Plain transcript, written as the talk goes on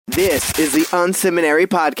This is the Unseminary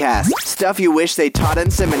Podcast. Stuff you wish they taught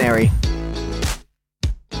in seminary.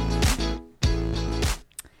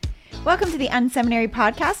 Welcome to the Unseminary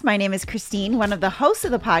Podcast. My name is Christine, one of the hosts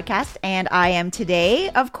of the podcast, and I am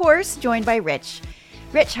today, of course, joined by Rich.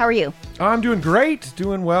 Rich, how are you? I'm doing great,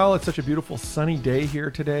 doing well. It's such a beautiful sunny day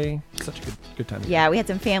here today. Such a good time. Yeah, we had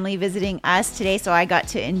some family visiting us today, so I got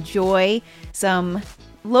to enjoy some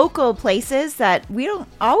local places that we don't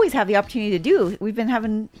always have the opportunity to do. We've been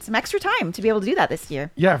having some extra time to be able to do that this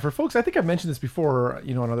year. Yeah, for folks, I think I've mentioned this before,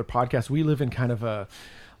 on other podcasts. We live in kind of a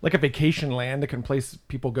vacation land, a place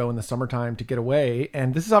people go in the summertime to get away.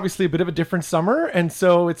 And this is obviously a bit of a different summer. And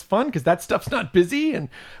so it's fun because that stuff's not busy. And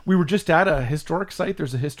we were just at a historic site.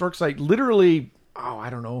 There's a historic site literally,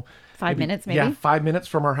 I don't know. 5 minutes maybe? Yeah, 5 minutes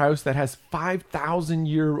from our house that has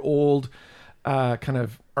 5,000-year-old kind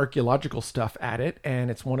of archaeological stuff at it, and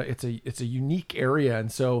it's a unique area, and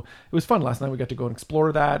so it was fun. Last night we got to go and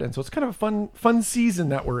explore that, and so it's kind of a fun season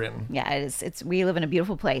that we're in. Yeah, it is. We live in a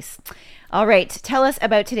beautiful place. All right, tell us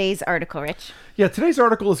about today's article, Rich. Yeah, today's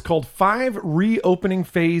article is called 5 Reopening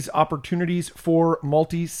Phase Opportunities for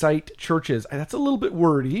Multisite Churches. That's a little bit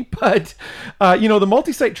wordy, but the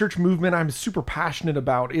multi-site church movement I'm super passionate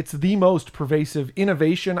about. It's the most pervasive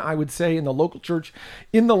innovation, I would say, in the local church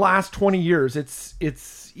in the last 20 years. It's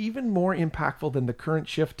even more impactful than the current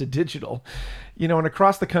shift to digital. And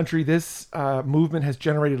across the country, this movement has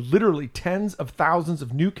generated literally tens of thousands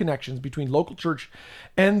of new connections between local church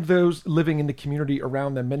and those living in the community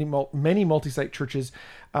around them. Many multi-site churches,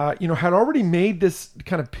 had already made this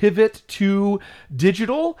kind of pivot to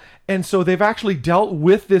digital. And so they've actually dealt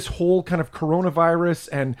with this whole kind of coronavirus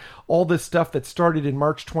and all this stuff that started in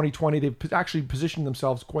March 2020. They've actually positioned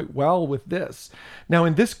themselves quite well with this. Now,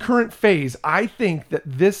 in this current phase, I think that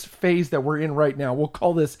this phase that we're in right now, we'll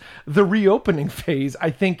call this the reopening phase.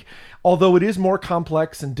 I think, although it is more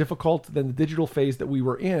complex and difficult than the digital phase that we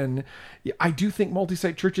were in, I do think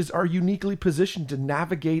multi-site churches are uniquely positioned to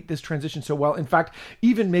navigate this transition so well. In fact,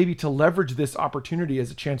 even maybe to leverage this opportunity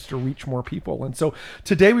as a chance to reach more people. And so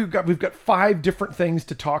today we've got 5 different things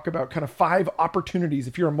to talk about, kind of 5 opportunities.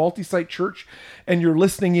 If you're a multi-site church and you're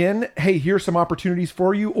listening in, hey, here's some opportunities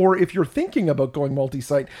for you. Or if you're thinking about going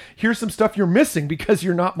multi-site, here's some stuff you're missing because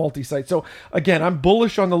you're not multi-site. So again, I'm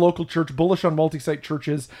bullish on the local church, bullish on multi-site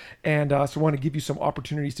churches, and so I want to give you some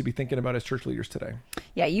opportunities to be thinking about as church leaders today.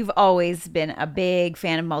 Yeah, you've always been a big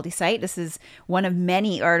fan of multi-site. This is one of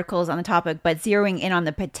many articles on the topic, but zeroing in on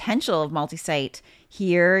the potential of multi-site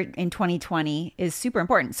here in 2020 is super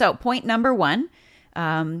important. So point number 1,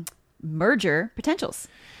 merger potentials.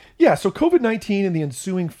 Yeah, so COVID-19 and the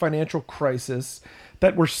ensuing financial crisis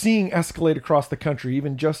that we're seeing escalate across the country,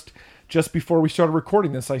 even just before we started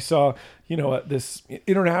recording this, I saw, this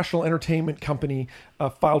international entertainment company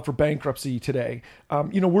filed for bankruptcy today.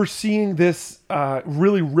 We're seeing this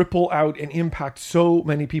really ripple out and impact so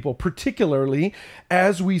many people, particularly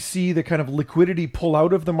as we see the kind of liquidity pull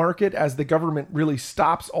out of the market as the government really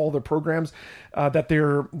stops all the programs that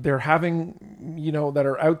they're having, that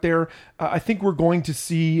are out there. I think we're going to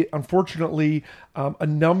see, unfortunately, a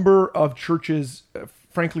number of churches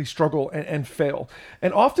frankly struggle and fail.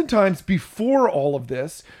 And oftentimes before all of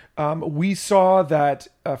this, we saw that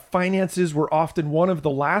finances were often one of the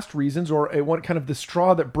last reasons, or one kind of the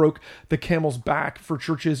straw that broke the camel's back for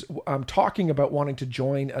churches talking about wanting to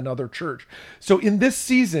join another church. So in this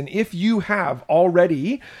season, if you have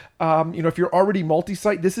already, if you're already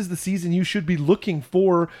multi-site, this is the season you should be looking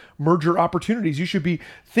for merger opportunities. You should be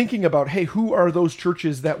thinking about, hey, who are those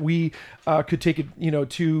churches that we could take it,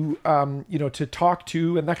 to talk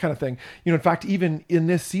to and that kind of thing. In fact, even in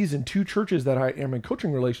this season, 2 churches that I am in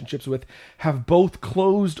coaching relationships with have both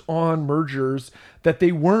closed on mergers that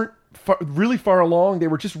they weren't really far along. They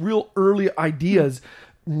were just real early ideas.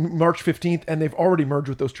 March 15th, and they've already merged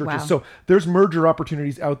with those churches. Wow. So there's merger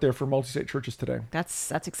opportunities out there for multi-site churches today.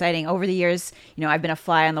 That's exciting. Over the years, I've been a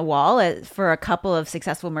fly on the wall for a couple of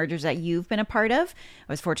successful mergers that you've been a part of.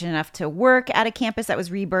 I was fortunate enough to work at a campus that was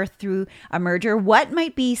rebirthed through a merger. What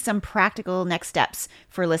might be some practical next steps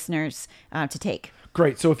for listeners to take?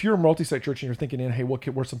 Great. So if you're a multi-site church and you're thinking, hey, what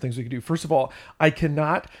are some things we could do? First of all, I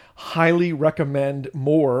cannot highly recommend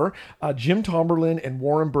more Jim Tomberlin and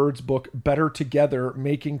Warren Bird's book, Better Together,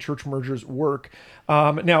 Making Church Mergers Work.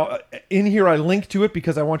 Now, in here, I link to it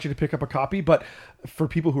because I want you to pick up a copy. But for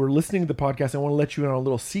people who are listening to the podcast, I want to let you in on a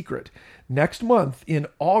little secret. Next month in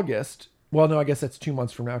August, Well, no, I guess that's 2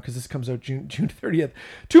 months from now because this comes out June 30th.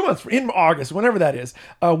 2 months in August, whenever that is.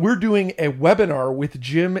 We're doing a webinar with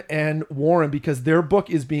Jim and Warren because their book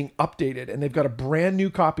is being updated and they've got a brand new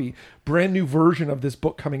copy, brand new version of this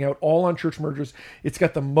book coming out, all on church mergers. It's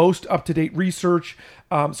got the most up-to-date research.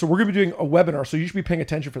 So we're going to be doing a webinar, so you should be paying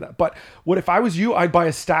attention for that. But what if I was you, I'd buy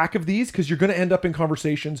a stack of these because you're going to end up in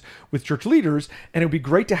conversations with church leaders, and it would be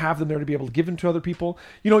great to have them there to be able to give them to other people.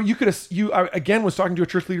 You know, I again was talking to a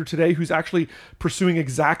church leader today who's actually pursuing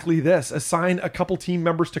exactly this. Assign a couple team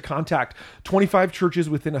members to contact 25 churches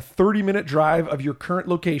within a 30-minute drive of your current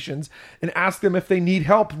locations and ask them if they need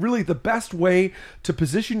help. Really, the best way to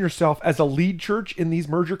position yourself as a lead church in these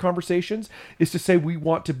merger conversations is to say, we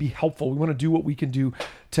want to be helpful. We want to do what we can do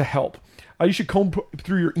to help. You should comb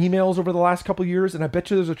through your emails over the last couple of years, and I bet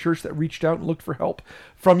you there's a church that reached out and looked for help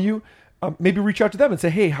from you. Maybe reach out to them and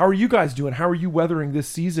say, hey, how are you guys doing? How are you weathering this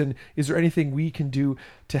season? Is there anything we can do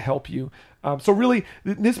to help you? So really,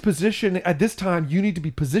 in this position, at this time, you need to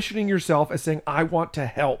be positioning yourself as saying, I want to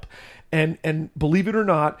help. And believe it or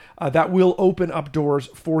not, that will open up doors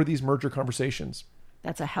for these merger conversations.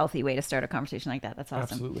 That's a healthy way to start a conversation like that. That's awesome.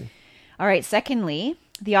 Absolutely. All right. Secondly,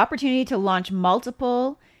 the opportunity to launch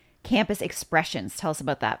multiple campus expressions. Tell us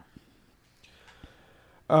about that.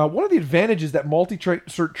 One of the advantages that multi-site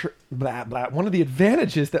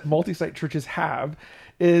churches have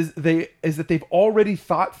is that they've already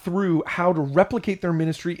thought through how to replicate their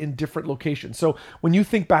ministry in different locations. So when you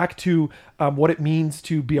think back to what it means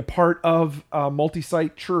to be a part of a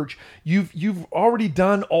multi-site church, you've already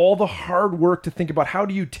done all the hard work to think about how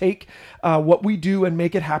do you take what we do and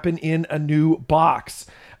make it happen in a new box.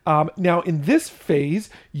 Now, in this phase,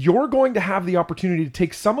 you're going to have the opportunity to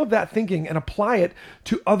take some of that thinking and apply it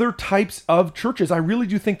to other types of churches. I really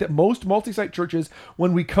do think that most multi-site churches,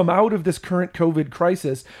 when we come out of this current COVID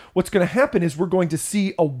crisis, what's going to happen is we're going to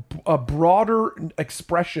see a broader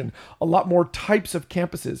expression, a lot more types of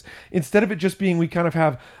campuses. Instead of it just being, we kind of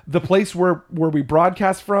have the place where we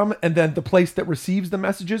broadcast from and then the place that receives the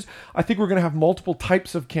messages, I think we're going to have multiple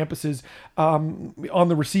types of campuses on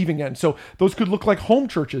the receiving end. So those could look like home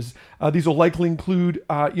churches. These will likely include,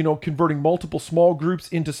 converting multiple small groups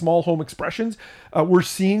into small home expressions. We're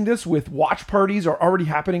seeing this with watch parties are already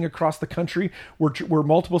happening across the country where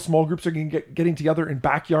multiple small groups are getting together in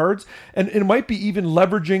backyards. And it might be even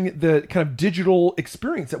leveraging the kind of digital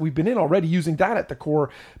experience that we've been in already, using that at the core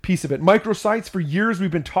piece of it. Microsites, for years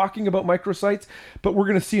we've been talking about microsites, but we're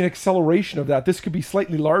going to see an acceleration of that. This could be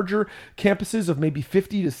slightly larger campuses of maybe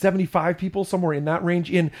 50 to 75 people, somewhere in that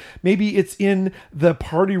range. Maybe it's in the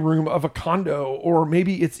party room of a condo, or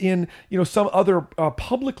maybe it's in some other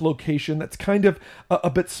public location that's kind of a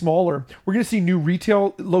bit smaller. We're going to see new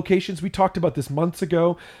retail locations. We talked about this months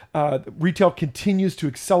ago. Retail continues to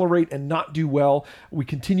accelerate and not do well. We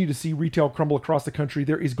continue to see retail crumble across the country.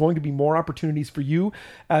 There is going to be more opportunities for you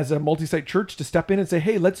as a multi-site church to step in and say,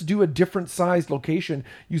 hey, let's do a different sized location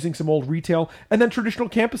using some old retail. And then traditional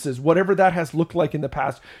campuses, whatever that has looked like in the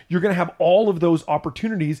past, you're going to have all of those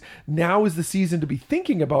opportunities. Now is the season to be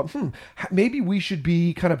thinking about, maybe we should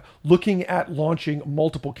be kind of looking at launching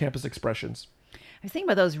multiple campus expressions. I was thinking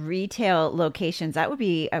about those retail locations. That would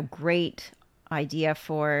be a great idea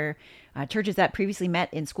for churches that previously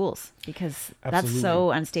met in schools, because That's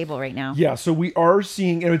so unstable right now. Yeah, so we are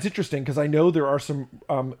seeing, and it's interesting because I know there are some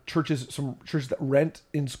churches that rent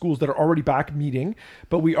in schools that are already back meeting,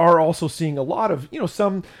 but we are also seeing a lot of,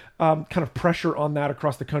 some kind of pressure on that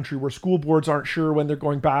across the country where school boards aren't sure when they're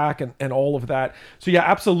going back and all of that. So yeah,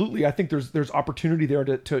 absolutely. I think there's opportunity there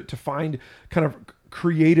to find kind of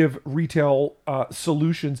creative retail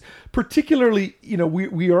solutions. Particularly,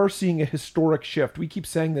 we are seeing a historic shift. We keep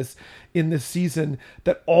saying this in this season,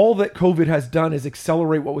 that all that COVID has done is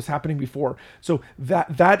accelerate what was happening before. So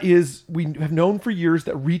that is, we have known for years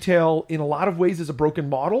that retail in a lot of ways is a broken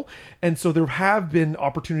model. And so there have been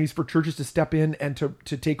opportunities for churches to step in and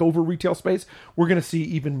to take over retail space. We're going to see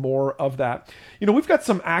even more of that. We've got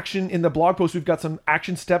some action in the blog post. We've got some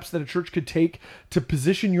action steps that a church could take to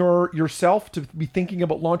position yourself to be thinking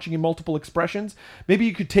about launching in multiple expressions. Maybe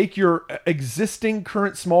you could take your existing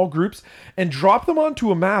current small groups and drop them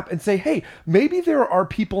onto a map and say, hey, maybe there are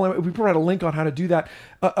people, and we provide a link on how to do that,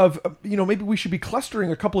 maybe we should be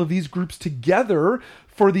clustering a couple of these groups together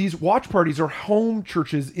for these watch parties or home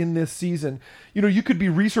churches in this season. You could be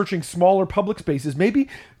researching smaller public spaces. Maybe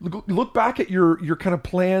look back at your kind of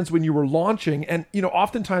plans when you were launching. And,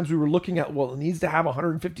 oftentimes we were looking at, well, it needs to have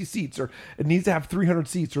 150 seats, or it needs to have 300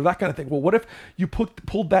 seats, or that kind of thing. Well, what if you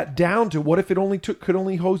pulled that down to what if it could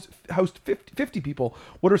only host 50 people?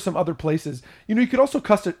 What are some other places? You could also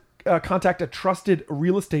contact a trusted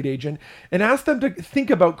real estate agent and ask them to think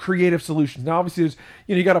about creative solutions. Now, obviously, there's,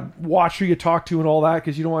 you got to watch who you talk to and all that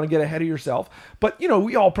because you don't want to get ahead of yourself. But,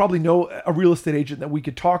 we all probably know a real estate agent that we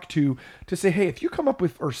could talk to say, hey, if you come up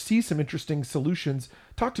with or see some interesting solutions,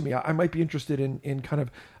 talk to me. I might be interested in kind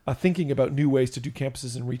of thinking about new ways to do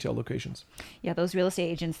campuses and retail locations. Yeah, those real estate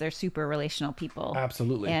agents, they're super relational people.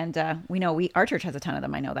 Absolutely. And we know our church has a ton of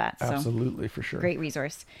them. I know that. So absolutely, for sure. Great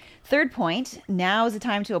resource. Third point, now is the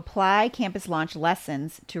time to apply campus launch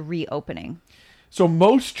lessons to reopening. So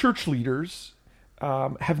most church leaders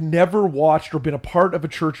have never watched or been a part of a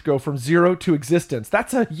church go from zero to existence.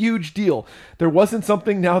 That's a huge deal. There wasn't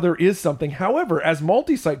something, now there is something. However, as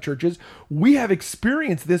multi-site churches, we have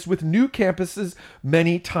experienced this with new campuses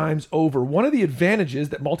many times over. One of the advantages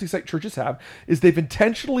that multi-site churches have is they've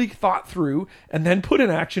intentionally thought through and then put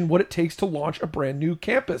in action what it takes to launch a brand new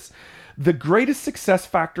campus. The greatest success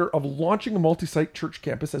factor of launching a multi-site church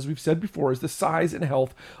campus, as we've said before, is the size and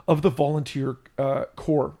health of the volunteer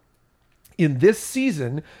core. In this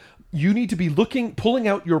season, you need to be pulling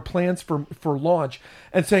out your plans for launch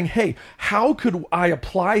and saying, hey, how could I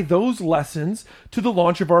apply those lessons to the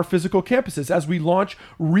launch of our physical campuses? As we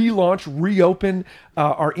relaunch, reopen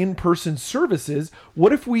our in-person services,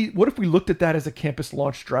 what if we looked at that as a campus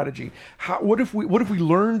launch strategy? What if we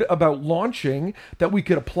learned about launching that we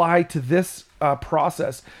could apply to this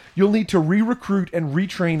process? You'll need to re-recruit and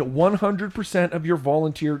retrain 100% of your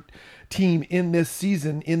volunteer team in this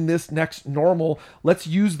season, in this next normal. Let's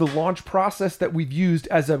use the launch process that we've used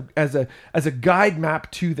as a guide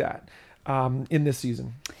map to that in this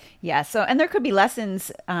season. Yeah. So, and there could be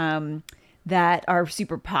lessons that are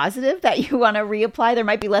super positive that you want to reapply. There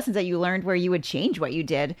might be lessons that you learned where you would change what you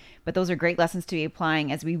did, but those are great lessons to be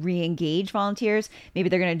applying as we re-engage volunteers. Maybe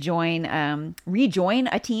they're going to rejoin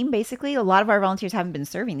a team. Basically, a lot of our volunteers haven't been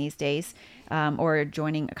serving these days. Or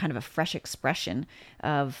joining a kind of a fresh expression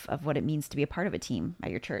of what it means to be a part of a team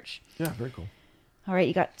at your church. Yeah, very cool. All right,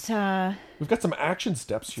 we've got some action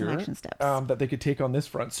steps here that they could take on this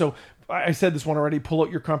front. So I said this one already, pull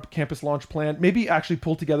out your campus launch plan, maybe actually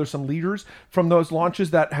pull together some leaders from those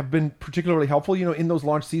launches that have been particularly helpful. In those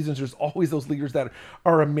launch seasons, there's always those leaders that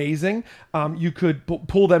are amazing. You could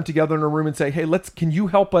pull them together in a room and say, hey, can you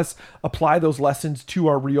help us apply those lessons to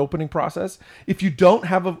our reopening process? If you don't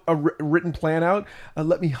have a written plan out,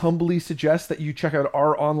 let me humbly suggest that you check out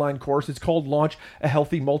our online course. It's called Launch a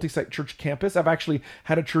Healthy Multi-Site Church Campus. I've actually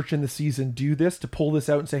had a church in the season do this to pull this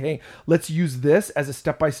out and say, hey, let's use this as a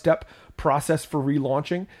step-by-step process for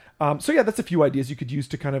relaunching. So yeah, that's a few ideas you could use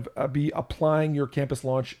to kind of be applying your campus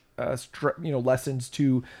launch lessons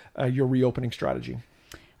to your reopening strategy.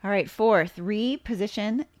 All right, fourth,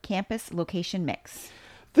 reposition campus location mix.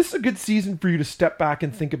 This is a good season for you to step back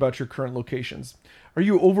and think about your current locations. Are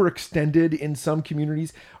you overextended in some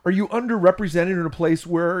communities? Are you underrepresented in a place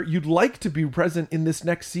where you'd like to be present in this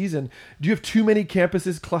next season? Do you have too many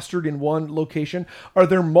campuses clustered in one location? Are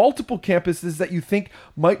there multiple campuses that you think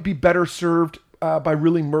might be better served by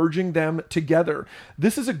really merging them together?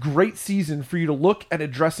 This is a great season for you to look at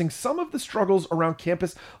addressing some of the struggles around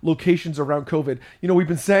campus locations around COVID. We've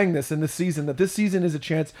been saying this in this season, that this season is a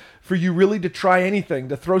chance for you really to try anything,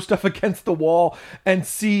 to throw stuff against the wall and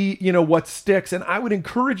see, what sticks. And I would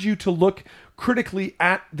encourage you to look critically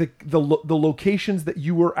at the locations that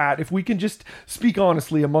you were at. If we can just speak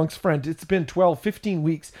honestly amongst friends, it's been 12, 15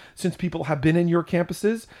 weeks since people have been in your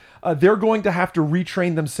campuses. They're going to have to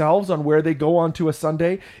retrain themselves on where they go onto a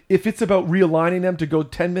Sunday. If it's about realigning them to go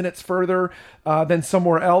 10 minutes further than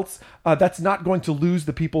somewhere else, that's not going to lose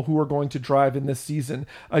the people who are going to drive in this season.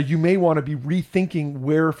 You may want to be rethinking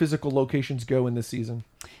where physical locations go in this season.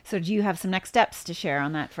 So do you have some next steps to share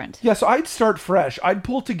on that front? Yeah, so I'd start fresh. I'd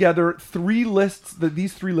pull together these three lists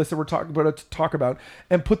that we're talk about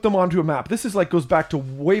and put them onto a map. This is goes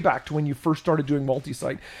way back to when you first started doing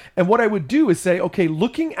multi-site. And what I would do is say, okay,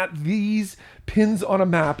 looking at these pins on a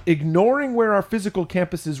map, ignoring where our physical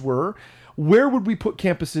campuses were, where would we put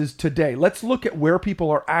campuses today? Let's look at where people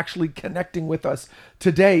are actually connecting with us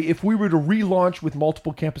today. If we were to relaunch with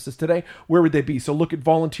multiple campuses today, where would they be? So look at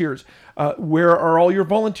volunteers. Where are all your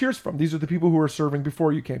volunteers from? These are the people who are serving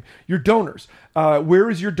before you came. Your donors. Where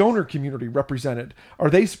is your donor community represented? Are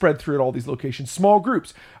they spread through at all these locations? Small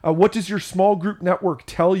groups. What does your small group network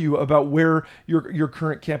tell you about where your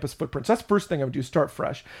current campus footprint? So that's the first thing I would do, start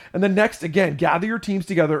fresh. And then next, again, gather your teams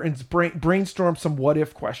together and brainstorm some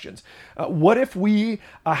what-if questions. What if we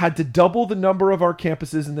had to double the number of our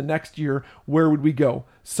campuses in the next year? Where would we go? know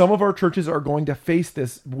some of our churches are going to face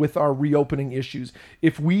this with our reopening issues.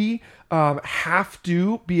 If we have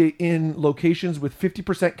to be in locations with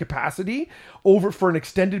 50% capacity over for an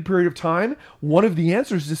extended period of time, one of the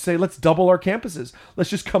answers is to say, let's double our campuses.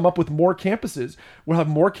 Let's just come up with more campuses. We'll have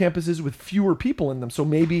more campuses with fewer people in them. So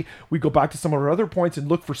maybe we go back to some of our other points and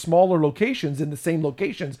look for smaller locations in the same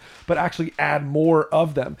locations, but actually add more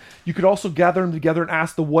of them. You could also gather them together and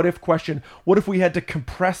ask the what if question. What if we had to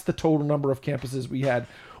compress the total number of campuses we had?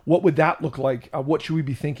 What would that look like? What should we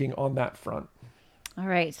be thinking on that front? All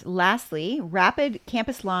right. Lastly, rapid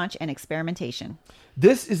campus launch and experimentation.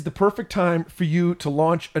 This is the perfect time for you to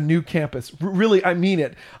launch a new campus. Really, I mean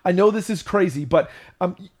it. I know this is crazy, but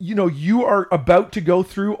you are about to go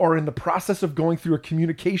through or in the process of going through a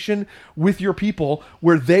communication with your people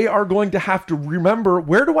where they are going to have to remember,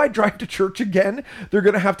 where do I drive to church again? They're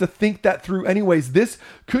going to have to think that through anyways. This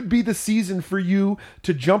could be the season for you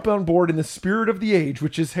to jump on board in the spirit of the age,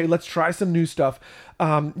 which is, hey, let's try some new stuff.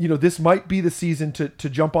 This might be the season to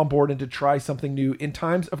jump on board and to try something new. In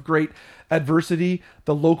times of great adversity,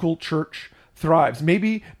 the local church thrives.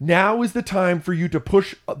 Maybe now is the time for you to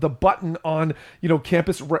push the button on,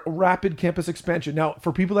 rapid campus expansion. Now,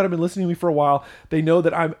 for people that have been listening to me for a while, they know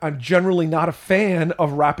that I'm generally not a fan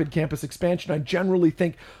of rapid campus expansion. I generally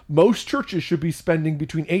think most churches should be spending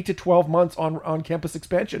between 8 to 12 months on campus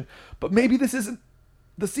expansion. But maybe this isn't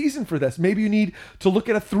the season for this. Maybe you need to look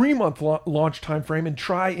at a 3-month launch time frame and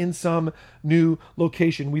try in some new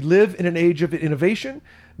location. We live in an age of innovation.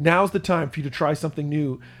 Now's the time for you to try something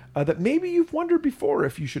new that maybe you've wondered before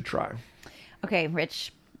if you should try. Okay,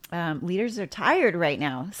 Rich, leaders are tired right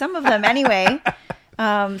now. Some of them anyway.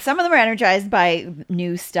 Some of them are energized by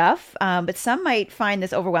new stuff, but some might find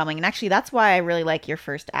this overwhelming. And actually, that's why I really like your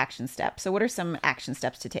first action step. So what are some action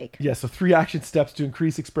steps to take? Yeah, so 3 action steps to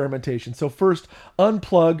increase experimentation. So first,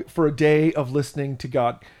 unplug for a day of listening to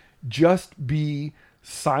God. Just be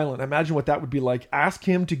silent. Imagine what that would be like. Ask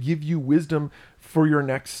him to give you wisdom for your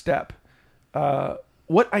next step.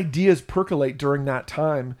 What ideas percolate during that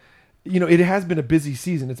time? It has been a busy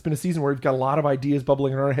season. It's been a season where we've got a lot of ideas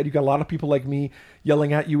bubbling in our head. You've got a lot of people like me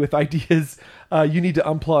yelling at you with ideas. You need to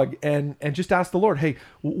unplug and just ask the Lord, hey,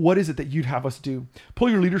 what is it that you'd have us do? Pull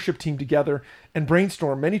your leadership team together and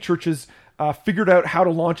brainstorm. Many churches figured out how to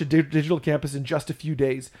launch a digital campus in just a few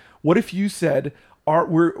days. What if you said,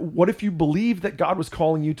 what if you believe that God was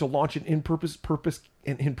calling you to launch an in-person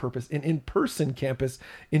campus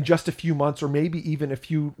in just a few months or maybe even a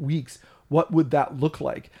few weeks? What would that look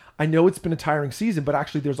like? I know it's been a tiring season, but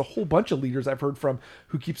actually there's a whole bunch of leaders I've heard from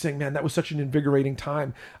who keep saying, man, that was such an invigorating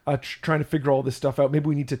time trying to figure all this stuff out. Maybe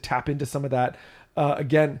we need to tap into some of that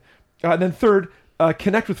again. And then third,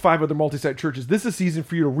 connect with 5 other multi-site churches. This is a season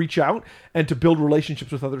for you to reach out and to build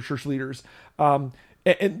relationships with other church leaders.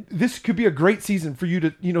 And this could be a great season for you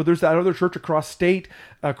to, there's that other church across state,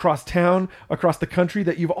 across town, across the country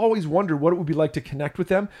that you've always wondered what it would be like to connect with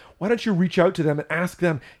them. Why don't you reach out to them and ask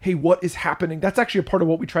them, hey, what is happening? That's actually a part of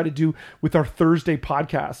what we try to do with our Thursday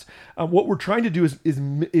podcast. What we're trying to do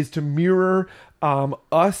is to mirror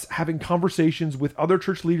us having conversations with other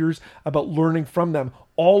church leaders about learning from them.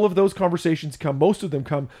 All of those conversations most of them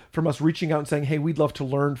come from us reaching out and saying, hey, we'd love to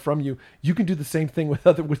learn from you. You can do the same thing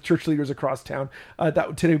with church leaders across town.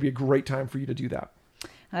 Today would be a great time for you to do that.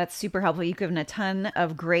 That's super helpful. You've given a ton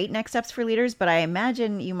of great next steps for leaders, but I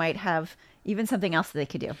imagine you might have even something else that they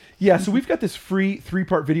could do. Yeah, so we've got this free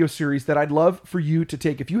 3-part video series that I'd love for you to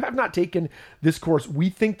take. If you have not taken this course, we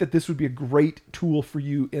think that this would be a great tool for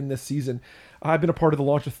you in this season. I've been a part of the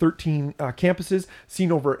launch of 13 campuses,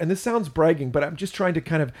 seen over, and this sounds bragging, but I'm just trying to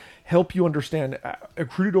kind of help you understand. I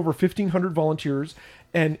recruited over 1,500 volunteers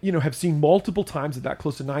and, have seen multiple times of that,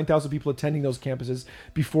 close to 9,000 people attending those campuses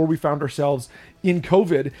before we found ourselves in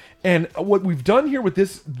COVID. And what we've done here with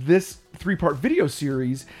this 3-part video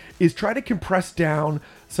series is try to compress down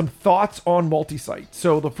some thoughts on multi-site.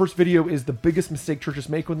 So the first video is the biggest mistake churches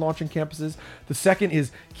make when launching campuses. The second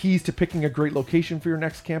is keys to picking a great location for your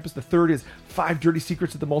next campus. The third is 5 dirty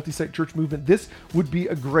secrets of the multi-site church movement. This would be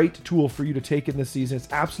a great tool for you to take in this season.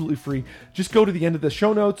 It's absolutely free. Just go to the end of the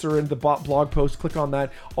show notes or in the blog post, click on that.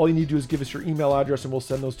 All you need to do is give us your email address and we'll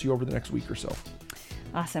send those to you over the next week or so.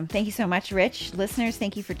 Awesome. Thank you so much, Rich. Listeners,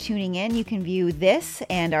 thank you for tuning in. You can view this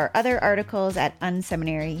and our other articles at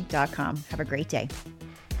unseminary.com. Have a great day.